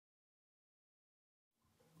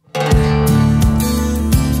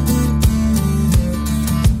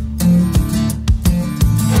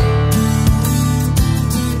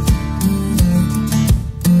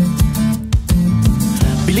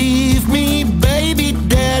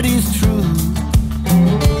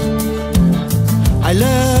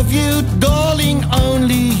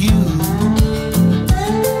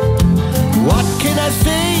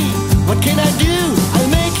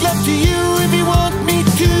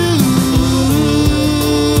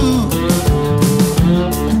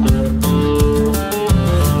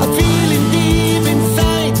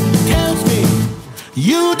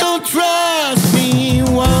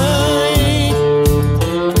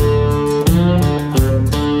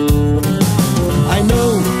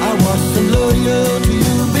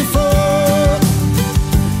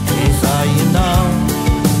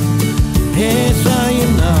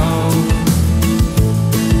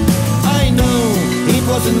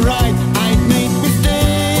wasn't right, I'd made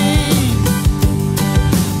mistakes.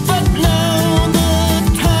 But now the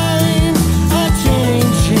times are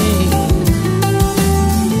changing.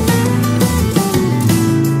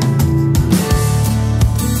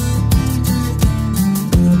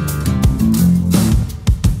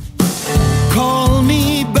 Call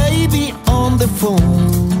me baby on the phone.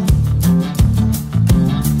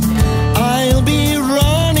 I'll be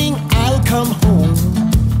running, I'll come home.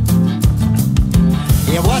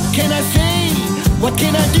 Yeah, what can I say? What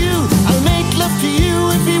can I do? I'll make love to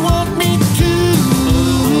you if you want me to.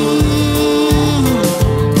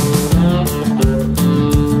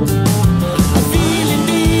 A feeling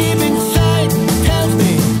deep inside tells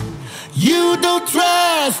me you don't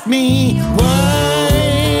trust me. Why?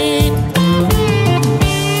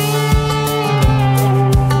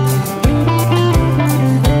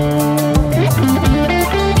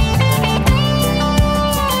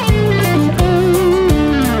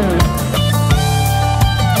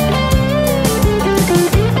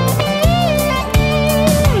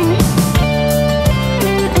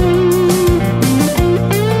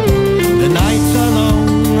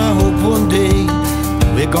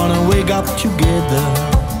 Gonna wake up together.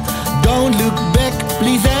 Don't look back,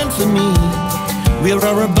 please answer me. We're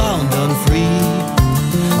bound and free.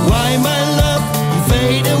 Why my love, you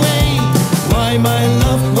fade away? Why my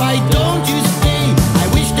love, why don't you stay? I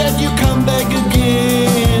wish that you come back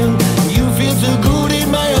again. You feel so good in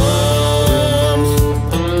my arms.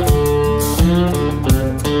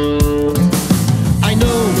 I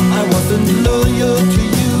know I wasn't loyal to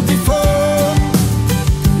you before.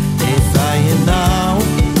 Yes, I am now.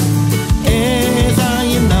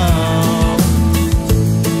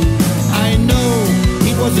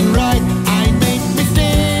 Wasn't right, I made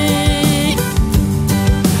mistakes.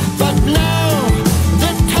 But now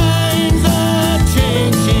the times are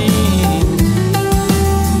changing.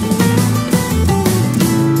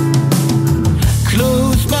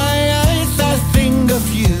 Close my eyes, I think of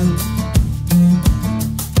you.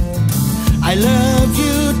 I love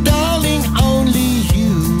you, darling, only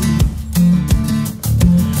you.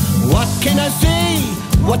 What can I say?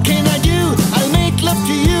 What can I do? I'll make love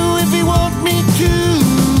to you if you want me to.